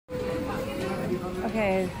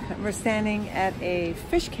Okay, we're standing at a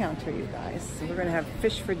fish counter, you guys. So we're gonna have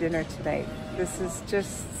fish for dinner tonight. This is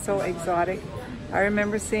just so exotic. I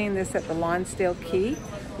remember seeing this at the Lonsdale Quay.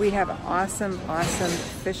 We have an awesome, awesome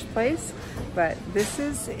fish place, but this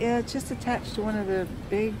is just attached to one of the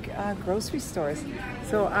big grocery stores.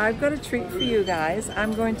 So I've got a treat for you guys.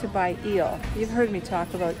 I'm going to buy eel. You've heard me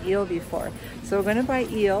talk about eel before. So we're gonna buy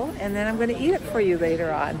eel and then I'm gonna eat it for you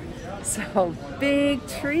later on. So big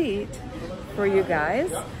treat for you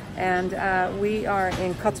guys. And we are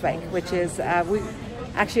in Kotswijk, which is,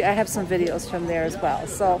 actually I have some videos from there as well.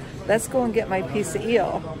 So let's go and get my piece of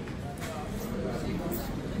eel.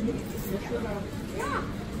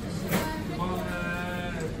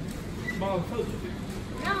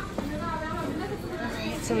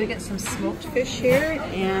 So we get some smoked fish here,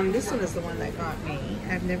 and this one is the one that got me.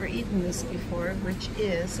 I've never eaten this before, which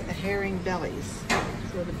is a herring bellies.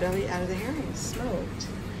 So the belly out of the herring is smoked.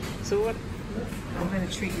 So what I'm going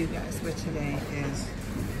to treat you guys with today is,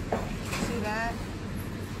 see that?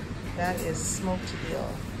 That is smoked eel,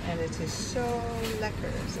 and it is so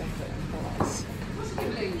lekker.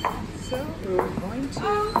 So we're going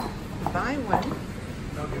to buy one,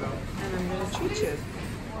 and I'm going to treat you.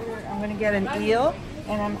 I'm going to get an eel,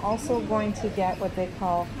 and I'm also going to get what they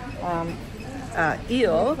call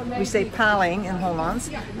eel. We say paling in Hollands.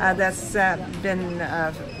 That's been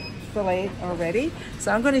fillet already.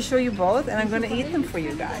 So I'm going to show you both, and I'm going to eat them for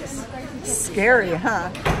you guys. Scary, huh?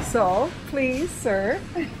 So please, sir,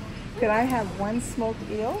 could I have one smoked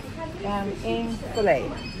eel and a fillet?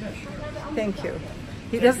 Thank you.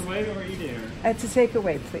 He does to take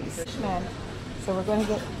away, please. So we're going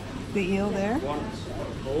to get the eel there. One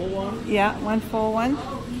full one? Yeah, one full one.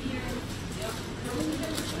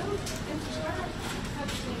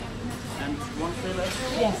 And one fillet?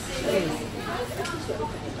 Yes, please.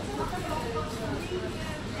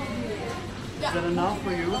 Is that enough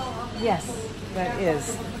for you? Yes, that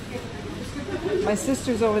is. My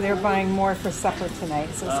sister's over there buying more for supper tonight,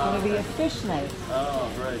 so it's going to be a fish night.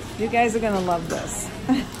 Oh, right. You guys are going to love this.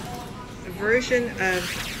 A version of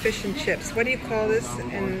fish and chips. What do you call this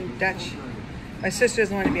in Dutch? My sister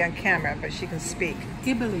doesn't want to be on camera, but she can speak.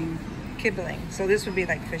 Kibbeling. Kibbeling. So this would be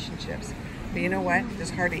like fish and chips. But you know what?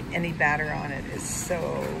 There's hardly any batter on it. It's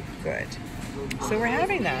so good. So we're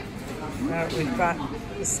having that. We've got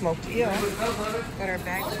the smoked eel. Got our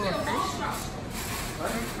bag full of fish.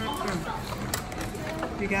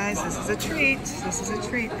 You guys, this is a treat. This is a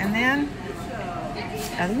treat. And then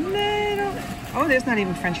a little, oh, there's not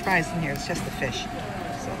even French fries in here. It's just the fish.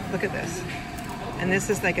 So look at this. And this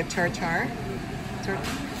is like a tartare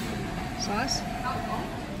sauce.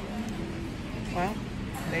 Well,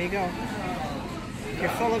 there you go. If you're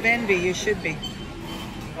full of envy, you should be.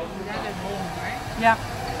 Yeah.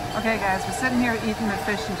 Okay, guys, we're sitting here eating the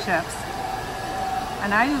fish and chips.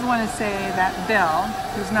 And I just want to say that Bill,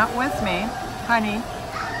 who's not with me, honey,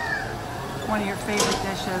 one of your favorite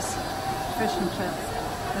dishes, fish and chips.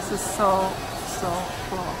 This is so, so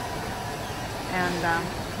cool. And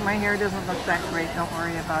my hair doesn't look that great, don't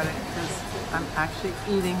worry about it, because I'm actually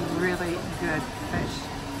eating really good fish.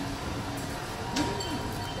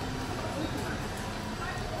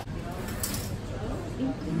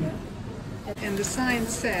 And the sign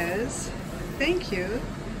says, thank you,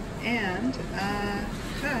 and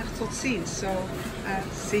tot ziens. So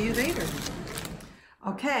see you later.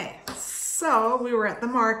 Okay, so we were at the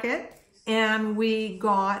market and we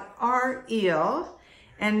got our eel,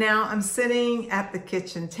 and now I'm sitting at the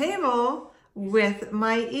kitchen table with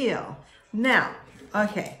my eel. Now,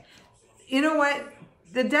 okay, you know what?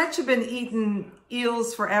 The Dutch have been eating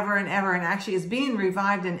eels forever and ever, and actually it's being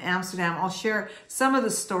revived in Amsterdam. I'll share some of the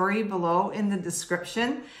story below in the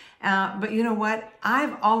description. But you know what?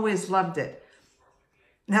 I've always loved it.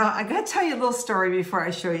 Now, I gotta tell you a little story before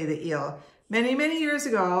I show you the eel. Many, many years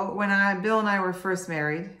ago, when Bill and I were first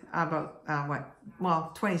married, about,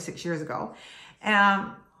 26 years ago,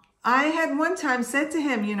 I had one time said to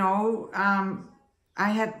him, you know,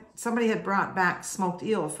 somebody had brought back smoked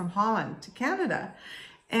eel from Holland to Canada.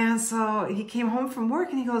 And so he came home from work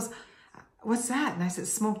and he goes, what's that? And I said,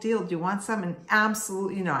 smoked eel, do you want some? And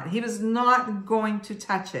absolutely not. He was not going to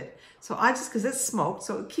touch it. So I just, because it's smoked,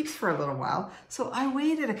 so it keeps for a little while. So I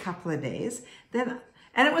waited a couple of days. And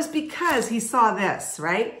it was because he saw this,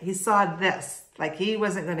 right? He saw this, like he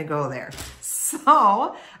wasn't going to go there.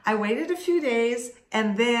 So I waited a few days,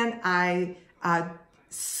 and then I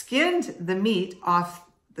skinned the meat off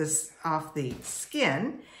the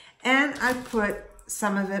skin, and I put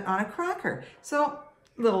some of it on a cracker. So a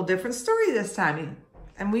little different story this time.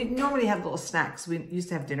 And we normally have little snacks. We used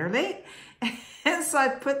to have dinner late. And so I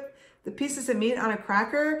put the pieces of meat on a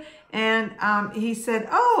cracker, and he said,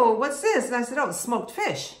 "Oh, what's this?" And I said, "Oh, it's smoked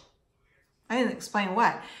fish." I didn't explain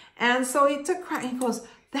what. And so he took, he goes,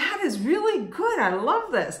 "That is really good. I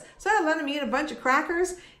love this." So I let him eat a bunch of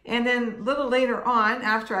crackers. And then a little later on,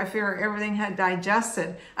 after I figured everything had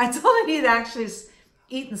digested, I told him he'd actually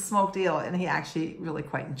eaten smoked eel, and he actually really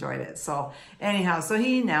quite enjoyed it. So anyhow, so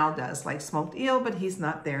he now does like smoked eel, but he's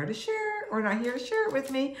not there to share, or not here to share it with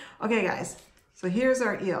me. Okay, guys, so here's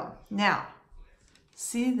our eel. Now,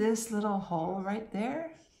 see this little hole right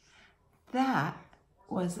there? That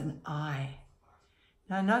was an eye.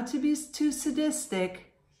 Now, not to be too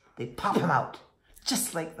sadistic, they pop him out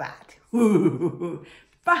just like that.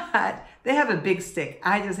 But they have a big stick.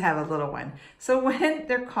 I just have a little one. So when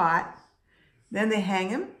they're caught, then they hang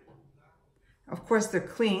him. Of course, they're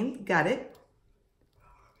clean, gut it.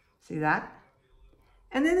 See that?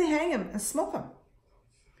 And then they hang him and smoke him.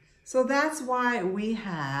 So that's why we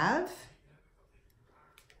have,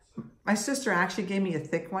 my sister actually gave me a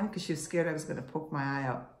thick one because she was scared I was going to poke my eye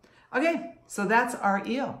out. Okay, so that's our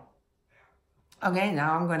eel. Okay,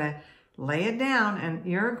 now I'm going to lay it down, and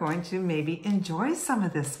you're going to maybe enjoy some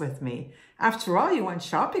of this with me. After all, you went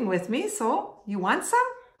shopping with me, so you want some?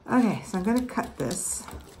 Okay, so I'm going to cut this,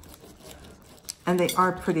 and they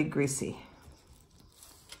are pretty greasy.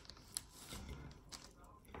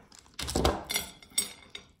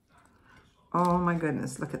 Oh my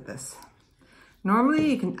goodness, look at this.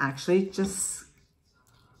 Normally you can actually just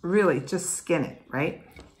really just skin it, right?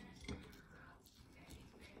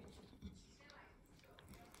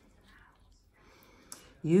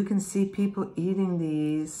 You can see people eating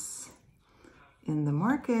these in the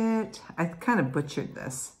market. I kind of butchered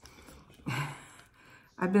this.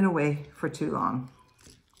 I've been away for too long.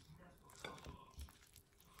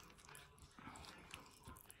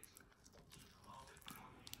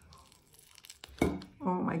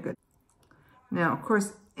 Oh my goodness. Now, of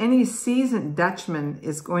course, any seasoned Dutchman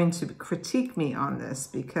is going to critique me on this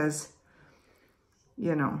because,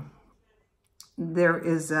 you know, there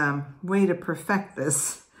is a way to perfect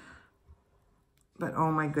this. But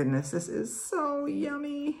oh my goodness, this is so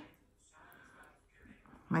yummy.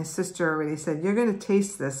 My sister already said, you're going to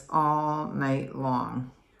taste this all night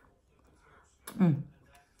long.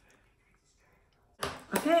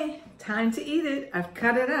 Okay, time to eat it. I've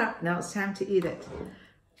cut it up. Now it's time to eat it.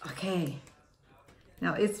 Okay.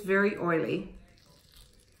 Now it's very oily.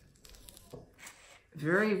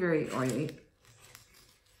 Very, very oily.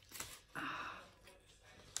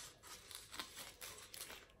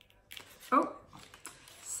 Oh,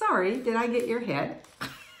 sorry, did I get your head?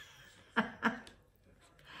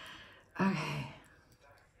 Okay.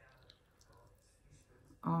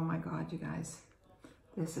 Oh my God, you guys.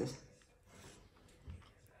 This is...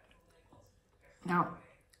 Now,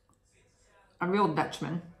 a real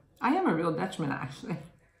Dutchman. I am a real Dutchman, actually.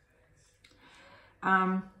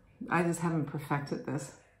 I just haven't perfected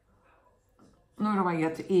this. Nor do I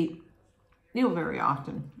get to eat eel very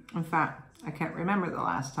often. In fact, I can't remember the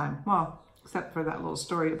last time. Well, except for that little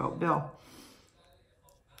story about Bill.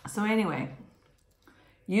 So anyway,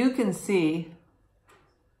 you can see,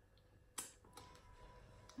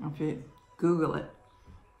 if you Google it,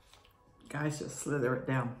 guys, just slither it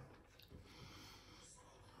down.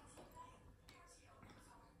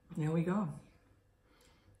 There we go.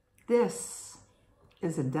 This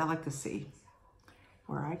is a delicacy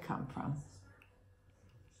where I come from.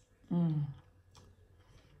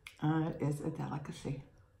 It is a delicacy.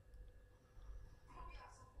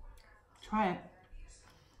 Try it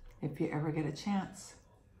if you ever get a chance.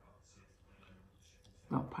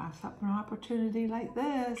 Don't pass up an opportunity like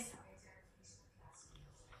this.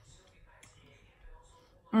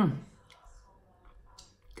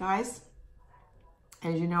 Guys,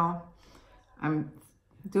 as you know, I'm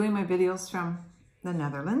doing my videos from the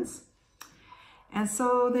Netherlands. And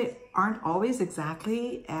so they aren't always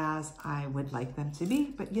exactly as I would like them to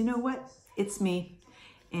be, but you know what? It's me.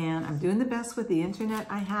 And I'm doing the best with the internet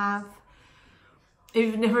I have. If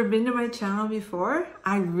you've never been to my channel before,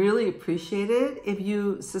 I really appreciate it if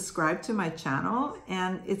you subscribe to my channel.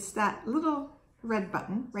 And it's that little red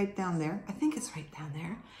button right down there. I think it's right down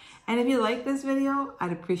there. And if you like this video,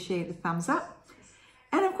 I'd appreciate a thumbs up.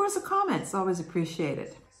 And of course, a comment's always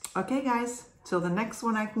appreciated. Okay, guys, till the next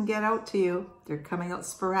one I can get out to you. They're coming out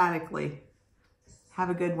sporadically. Have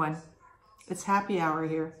a good one. It's happy hour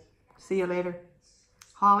here. See you later.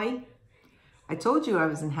 Holly, I told you I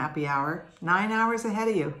was in happy hour. 9 hours ahead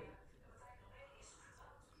of you.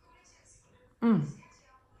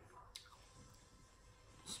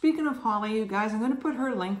 Speaking of Holly, you guys, I'm going to put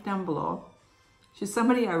her link down below. She's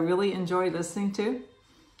somebody I really enjoy listening to.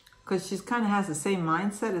 because she kind of has the same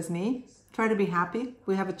mindset as me. Try to be happy.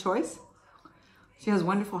 We have a choice. She has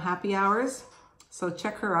wonderful happy hours. So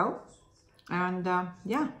check her out. And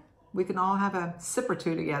yeah, we can all have a sip or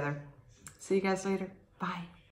two together. See you guys later. Bye.